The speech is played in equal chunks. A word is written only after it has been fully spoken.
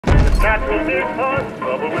Casualties cause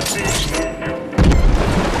trouble with me.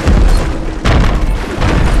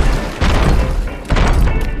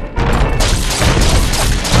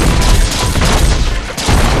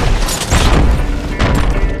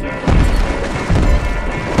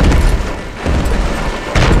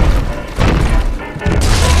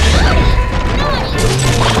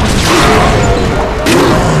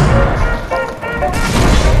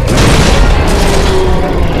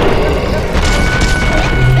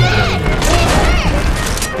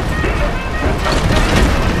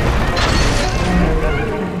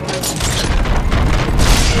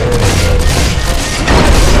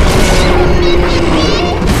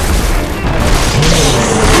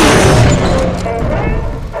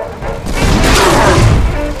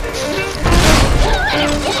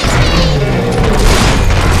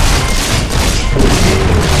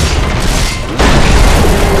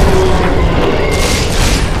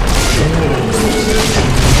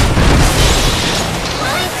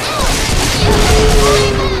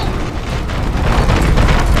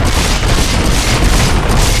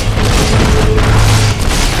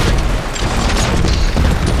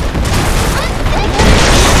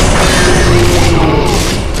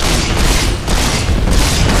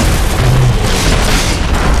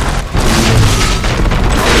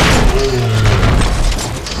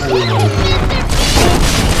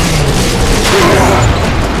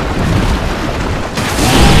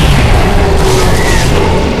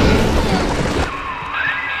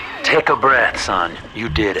 Take a breath, son. You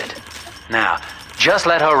did it. Now, just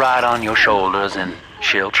let her ride on your shoulders and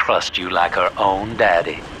she'll trust you like her own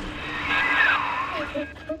daddy.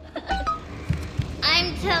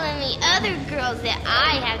 I'm telling the other girls that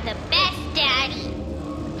I have the best daddy.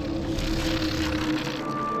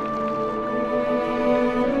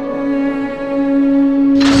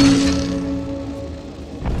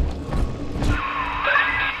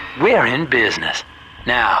 We're in business.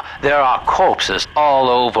 Now, there are corpses all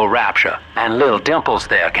over Rapture, and little Dimples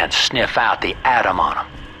there can sniff out the atom on them.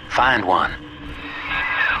 Find one.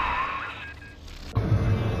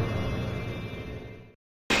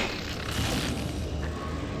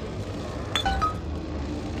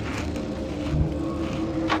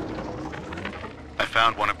 I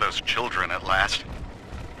found one of those children at last.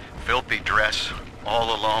 Filthy dress,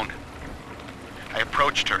 all alone. I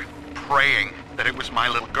approached her, praying that it was my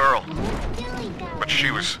little girl. But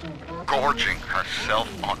she was gorging herself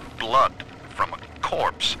on blood from a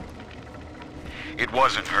corpse. It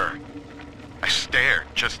wasn't her. I stared,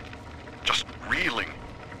 just reeling.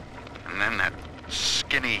 And then that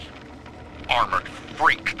skinny, armored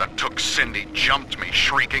freak that took Cindy jumped me,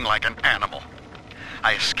 shrieking like an animal.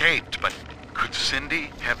 I escaped, but could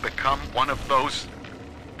Cindy have become one of those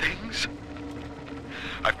things?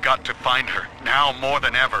 I've got to find her, now more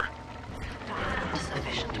than ever.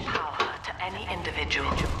 Sufficient power to any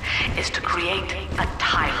individual is to create a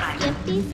tyrant.